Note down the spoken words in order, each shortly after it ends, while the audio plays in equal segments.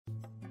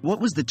What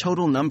was the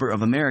total number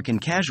of American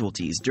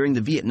casualties during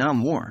the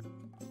Vietnam War?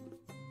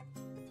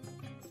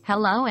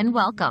 Hello and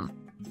welcome.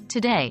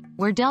 Today,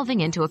 we're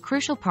delving into a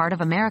crucial part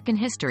of American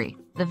history,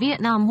 the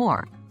Vietnam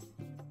War.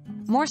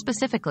 More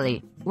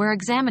specifically, we're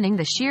examining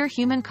the sheer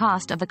human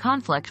cost of the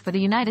conflict for the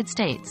United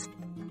States.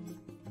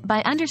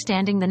 By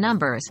understanding the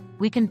numbers,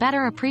 we can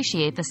better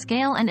appreciate the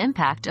scale and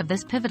impact of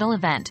this pivotal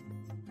event.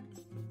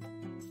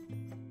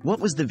 What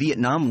was the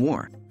Vietnam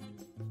War?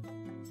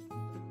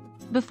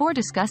 Before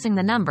discussing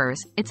the numbers,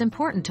 it's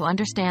important to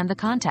understand the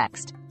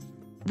context.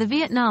 The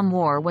Vietnam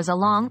War was a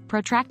long,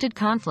 protracted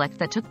conflict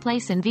that took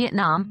place in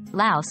Vietnam,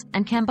 Laos,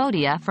 and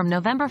Cambodia from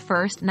November 1,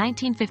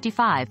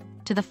 1955,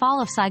 to the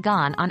fall of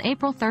Saigon on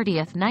April 30,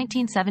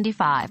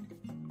 1975.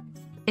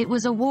 It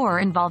was a war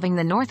involving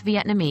the North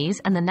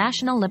Vietnamese and the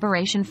National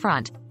Liberation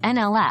Front,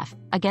 NLF,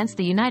 against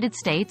the United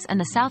States and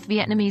the South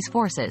Vietnamese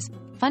forces,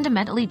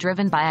 fundamentally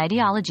driven by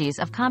ideologies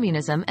of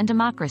communism and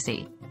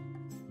democracy.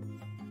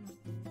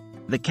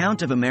 The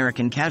count of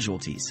American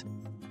casualties.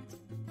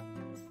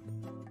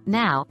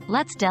 Now,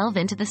 let's delve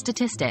into the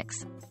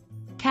statistics.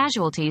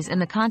 Casualties in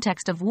the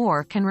context of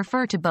war can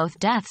refer to both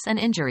deaths and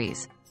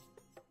injuries.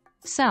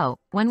 So,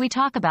 when we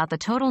talk about the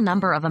total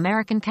number of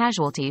American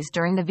casualties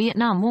during the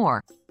Vietnam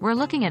War, we're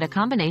looking at a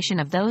combination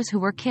of those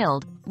who were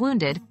killed,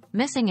 wounded,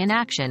 missing in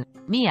action,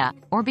 MIA,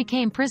 or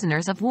became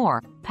prisoners of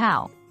war,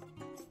 POW.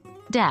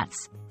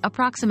 Deaths.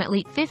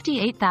 Approximately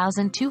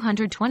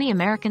 58,220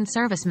 American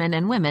servicemen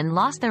and women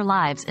lost their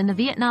lives in the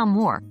Vietnam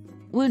War.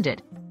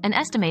 Wounded. An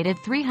estimated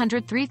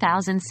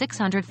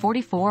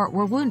 303,644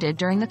 were wounded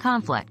during the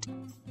conflict.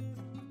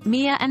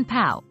 MIA and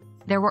POW.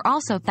 There were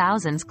also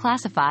thousands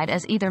classified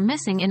as either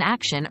missing in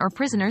action or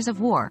prisoners of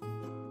war.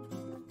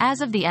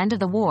 As of the end of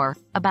the war,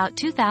 about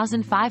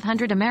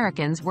 2,500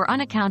 Americans were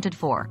unaccounted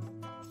for.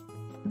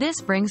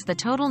 This brings the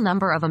total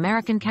number of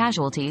American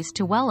casualties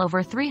to well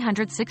over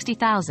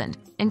 360,000,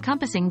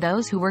 encompassing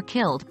those who were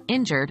killed,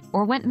 injured,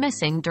 or went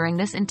missing during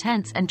this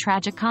intense and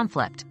tragic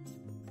conflict.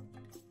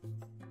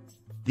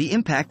 The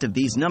impact of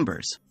these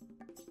numbers.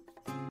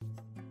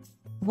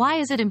 Why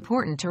is it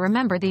important to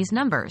remember these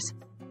numbers?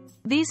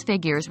 These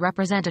figures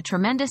represent a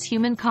tremendous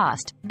human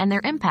cost, and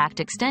their impact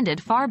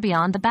extended far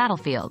beyond the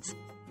battlefields.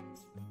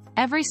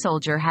 Every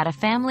soldier had a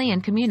family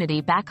and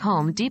community back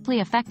home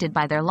deeply affected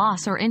by their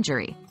loss or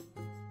injury.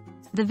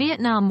 The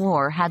Vietnam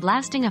War had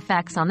lasting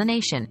effects on the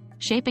nation,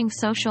 shaping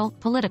social,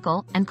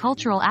 political, and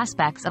cultural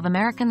aspects of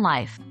American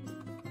life.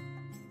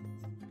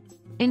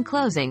 In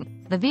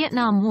closing, the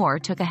Vietnam War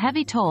took a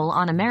heavy toll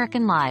on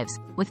American lives,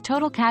 with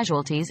total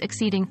casualties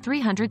exceeding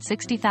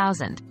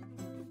 360,000.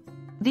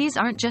 These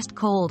aren't just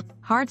cold,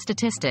 hard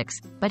statistics,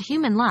 but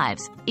human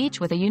lives, each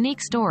with a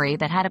unique story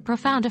that had a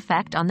profound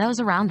effect on those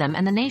around them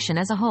and the nation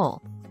as a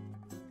whole.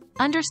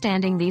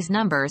 Understanding these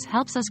numbers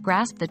helps us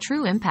grasp the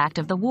true impact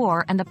of the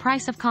war and the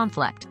price of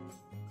conflict.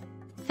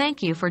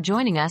 Thank you for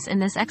joining us in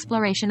this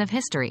exploration of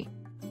history.